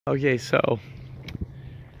Okay, so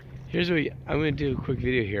here's what I'm going to do a quick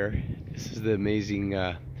video here. This is the amazing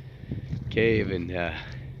cave, and there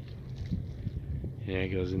it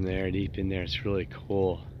goes in there, deep in there. It's really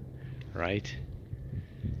cool, right?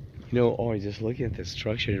 You know, oh, just looking at this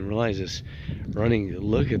structure and realize this running.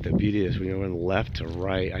 Look at the beauty of this when you run left to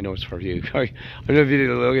right. I know it's hard for you. I'm going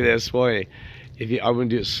to look at this way. I'm going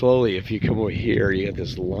to do it slowly. If you come over here, you got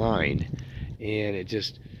this line, and it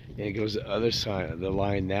goes the other side of the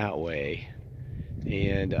line that way,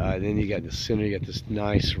 and then you got in the center, you got this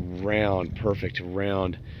nice round, perfect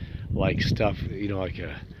round like stuff, you know,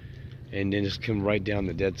 and then just come right down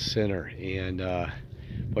the dead center. And well,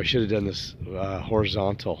 I should have done this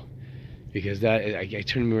horizontal, because that I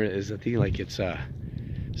turned me is the thing, like it's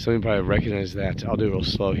somebody probably recognize that. I'll do it real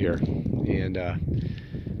slow here,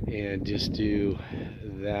 and just do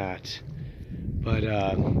that. But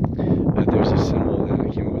there's a symbol that I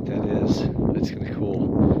can't remember what that is, but it's kind of cool.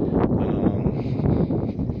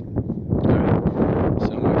 Alright,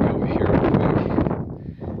 so I'm going to go over here real quick.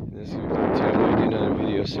 And this is going to do another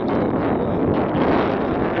video, so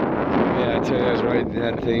yeah, I tell you, I was riding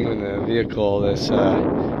that thing with the vehicle, this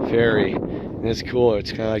ferry, and it's cool.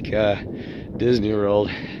 It's kind of like Disney World,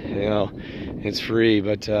 you know. It's free,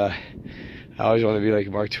 but I always want to be like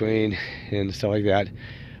Mark Twain and stuff like that.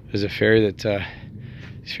 There's a ferry that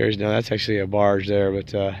ferries now. That's actually a barge there,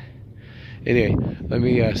 but anyway, let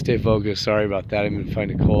me stay focused. Sorry about that. I've been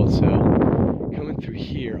finding it cold. So coming through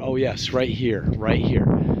here. Oh yes, right here,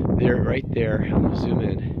 there, right there. I'm gonna zoom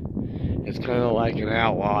in. It's kind of like an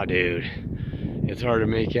outlaw, dude. It's hard to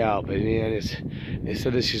make out, but man, they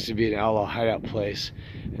said this used to be an outlaw hideout place,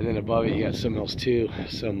 and then above it you got something else too.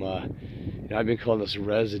 Some you know, I've been calling this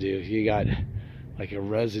residue. You got like a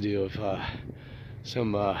residue of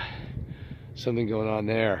something going on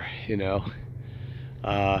there, you know,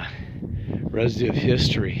 residue of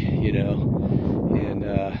history, you know, and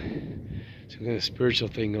some kind of spiritual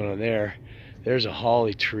thing going on there. There's a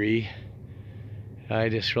holly tree. I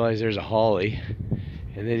just realized there's a holly,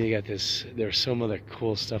 and then you got this. There's some other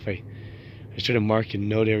cool stuff. I should have marked and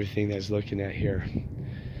note everything that's looking at here,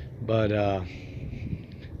 but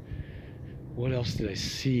what else did I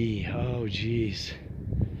see? Oh geez.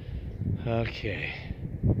 Okay,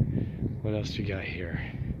 what else do we got here?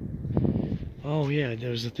 Oh yeah,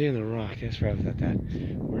 there's a thing in the rock. That's right, I thought that.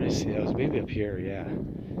 Where did I see that? It was maybe up here, yeah.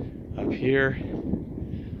 Up here.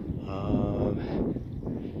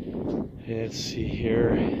 Let's see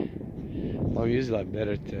here. Well, I'm usually a lot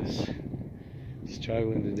better at this.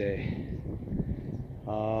 Struggling today.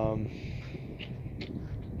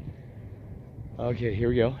 Okay, here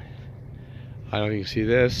we go. I don't know if you can see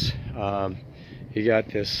this. You got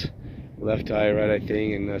this left eye, right eye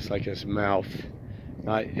thing, and that's like his mouth.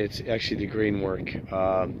 It's actually the green work.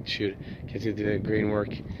 Shoot, can't see the green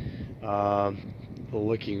work.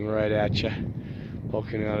 Looking right at you,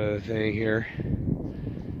 poking out of the thing here.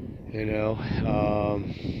 You know,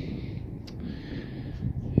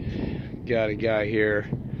 got a guy here,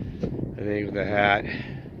 I think, with a hat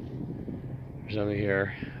or something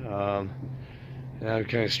here. And I'm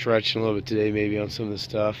kind of stretching a little bit today, maybe on some of the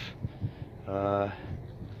stuff.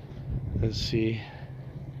 Let's see.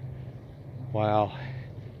 Wow.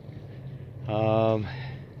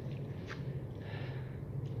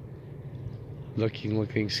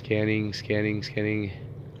 Looking, scanning.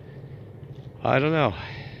 I don't know.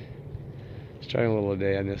 Struggling a little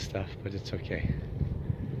today on this stuff, but it's okay.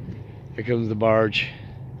 Here comes the barge.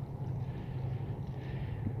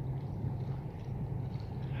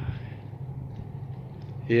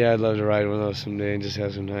 Yeah, I'd love to ride one of those someday and just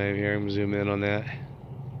have some time here. I'm gonna zoom in on that.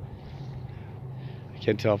 I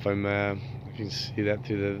can't tell if I can see that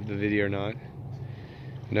through the video or not.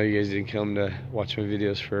 I know you guys didn't come to watch my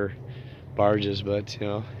videos for barges, but you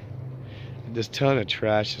know, this ton of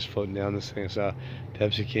trash just floating down this thing. I saw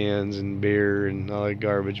Pepsi cans and beer and all that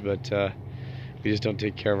garbage, but we just don't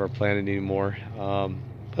take care of our planet anymore. A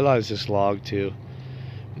lot is just log too.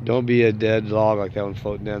 Don't be a dead log like that one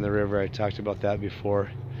floating down the river. I talked about that before.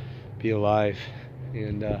 Be alive.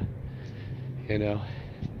 And you know,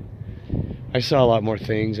 I saw a lot more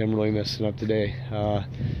things. I'm really messing up today.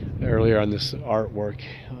 Earlier on this artwork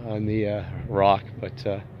on the rock,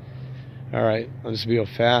 but all right, I'll just go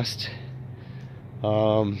fast.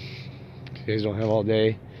 You guys don't have all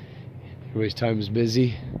day. Everybody's time is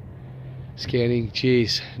busy. Scanning.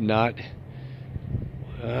 Jeez, not.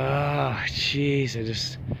 Jeez, I'm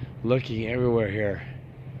just looking everywhere here.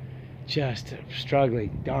 Just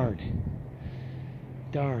struggling. Darn.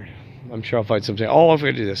 I'm sure I'll find something. Oh, I'm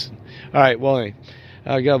going to do this. All right, well, anyway,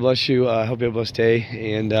 God bless you. I hope you have a blessed day.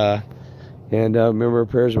 And remember,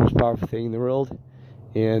 prayer is the most powerful thing in the world.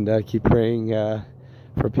 and keep praying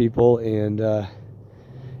for people, and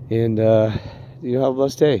you know, have a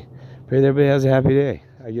blessed day. Pray that everybody has a happy day.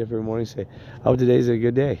 I get up every morning and say, I hope today's a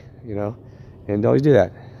good day, you know, and always do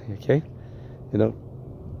that, okay? You know,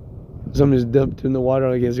 somebody's dumped in the water,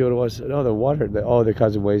 I guess what it was. No, the water, they're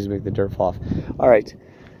causing waves to make the dirt fall off. All right,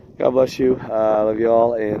 God bless you. I love you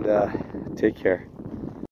all, and take care.